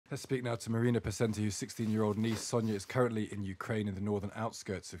Let's speak now to Marina Pesenti, whose 16-year-old niece Sonia is currently in Ukraine in the northern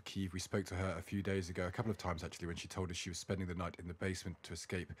outskirts of Kyiv. We spoke to her a few days ago, a couple of times actually, when she told us she was spending the night in the basement to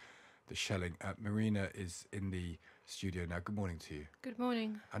escape the shelling. Marina is in the studio now. Good morning to you. Good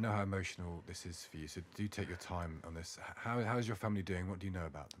morning. I know how emotional this is for you, so do take your time on this. How is your family doing? What do you know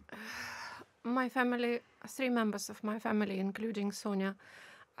about them? My family, 3 members of my family, including Sonia,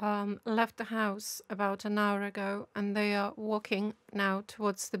 left the house about an hour ago, and they are walking now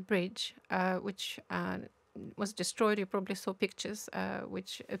towards the bridge, which was destroyed. You probably saw pictures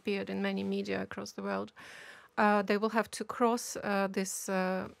which appeared in many media across the world. They will have to cross this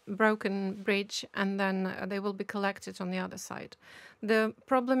broken bridge, and then they will be collected on the other side. The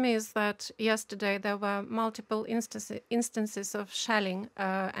problem is that yesterday there were multiple instances of shelling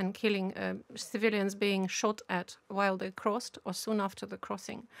and killing, civilians being shot at while they crossed or soon after the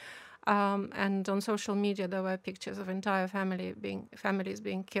crossing. And on social media there were pictures of entire families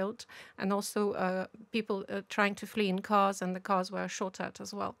being killed, and also people trying to flee in cars, and the cars were shot at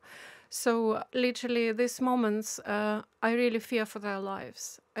as well. So literally these moments, I really fear for their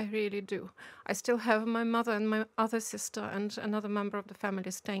lives. I really do. I still have my mother and my other sister and another member of the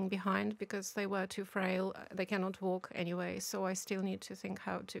family staying behind because they were too frail. They cannot walk anyway, so I still need to think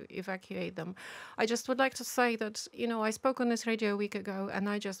how to evacuate them. I just would like to say that, you know, I spoke on this radio a week ago, and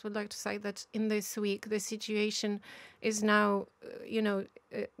I just would like to say that in this week the situation is now,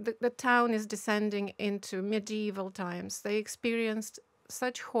 the town is descending into medieval times. They experienced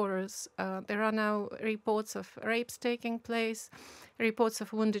such horrors. There are now reports of rapes taking place, reports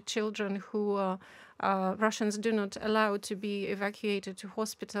of wounded children who Russians do not allow to be evacuated to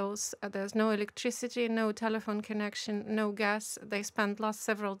hospitals. There's no electricity, no telephone connection, no gas. They spent last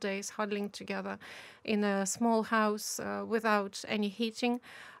several days huddling together in a small house without any heating.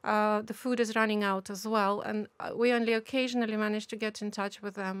 The food is running out as well, and we only occasionally manage to get in touch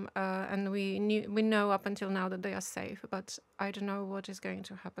with them, and we know up until now that they are safe, but I don't know what is going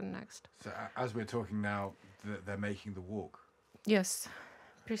to happen next. So as we're talking now, they're making the walk. Yes,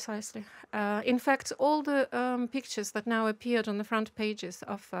 precisely. In fact, all the pictures that now appeared on the front pages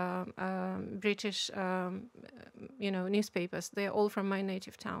of British, newspapers, they're all from my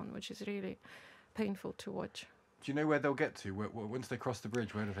native town, which is really painful to watch. Do you know where they'll get to? Once they cross the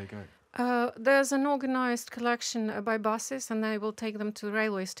bridge, where do they go? There's an organized collection by buses, and they will take them to the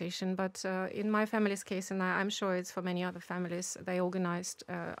railway station. But in my family's case, and I'm sure it's for many other families, they organized,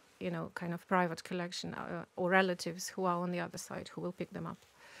 kind of private collection or relatives who are on the other side who will pick them up.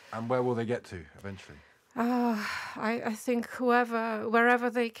 And where will they get to eventually? I think wherever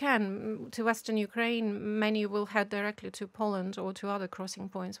they can, to Western Ukraine. Many will head directly to Poland or to other crossing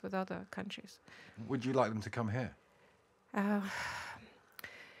points with other countries. Would you like them to come here?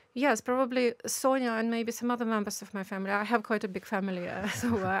 Yes, probably Sonia and maybe some other members of my family. I have quite a big family,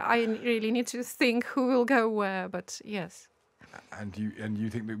 so I really need to think who will go where, but yes. And you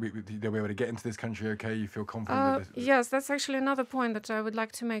think that they'll be able to get into this country okay? You feel confident? Yes, that's actually another point that I would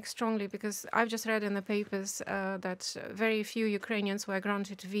like to make strongly, because I've just read in the papers that very few Ukrainians were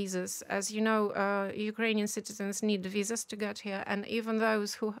granted visas. As you know, Ukrainian citizens need visas to get here, and even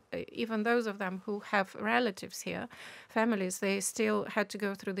those of them who have relatives here, families, they still had to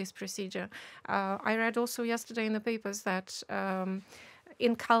go through this procedure. I read also yesterday in the papers that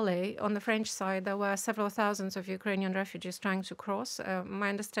in Calais, on the French side, there were several thousands of Ukrainian refugees trying to cross. My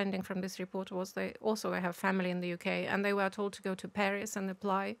understanding from this report was they also have family in the UK, and they were told to go to Paris and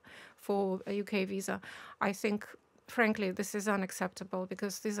apply for a UK visa. I think, frankly, this is unacceptable,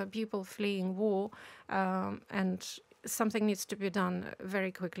 because these are people fleeing war, and something needs to be done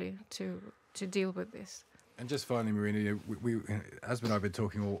very quickly to deal with this. And just finally, Marina, Aasmah and I have been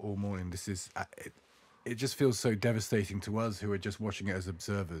talking all morning. This is... It just feels so devastating to us who are just watching it as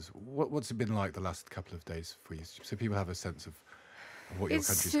observers. What's it been like the last couple of days for you, so people have a sense of what your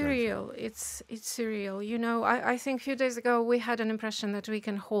country's going through? It's surreal. You know, I think a few days ago we had an impression that we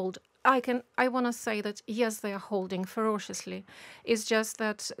can hold. I want to say that, yes, they are holding ferociously. It's just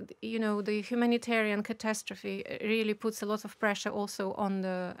that, you know, the humanitarian catastrophe really puts a lot of pressure also on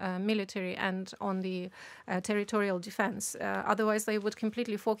the military and on the territorial defense. Otherwise, they would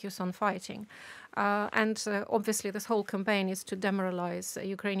completely focus on fighting. And obviously, this whole campaign is to demoralize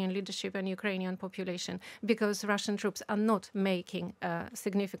Ukrainian leadership and Ukrainian population, because Russian troops are not making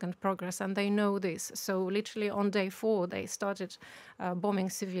significant progress, and they know this. So literally on day 4, they started bombing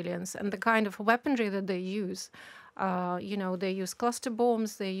civilians. And the kind of weaponry that they use You know, they use cluster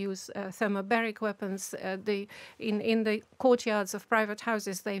bombs, they use thermobaric weapons. In the courtyards of private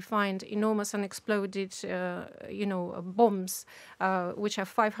houses, they find enormous unexploded, you know, bombs, which are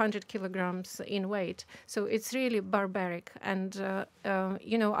 500 kilograms in weight. So it's really barbaric. And,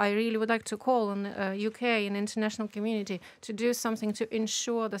 you know, I really would like to call on UK and international community to do something to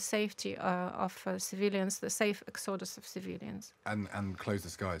ensure the safety of civilians, the safe exodus of civilians. And close the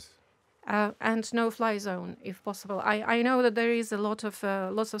skies. And no-fly zone, if possible. I know that there is a lot of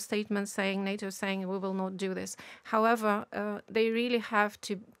lots of statements saying NATO saying we will not do this. However, they really have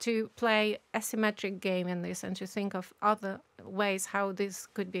to play asymmetric game in this and to think of other ways how this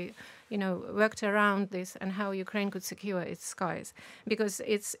could be, you know, worked around this and how Ukraine could secure its skies, because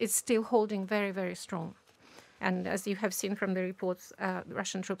it's still holding very, very strong. And as you have seen from the reports,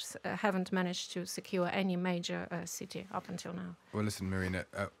 Russian troops haven't managed to secure any major city up until now. Well, listen, Marina,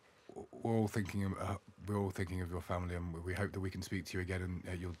 we're all thinking of your family, and we hope that we can speak to you again,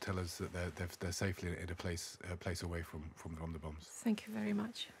 and you'll tell us that they're safely in a place away from the bombs. Thank you very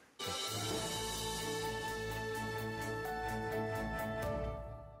much.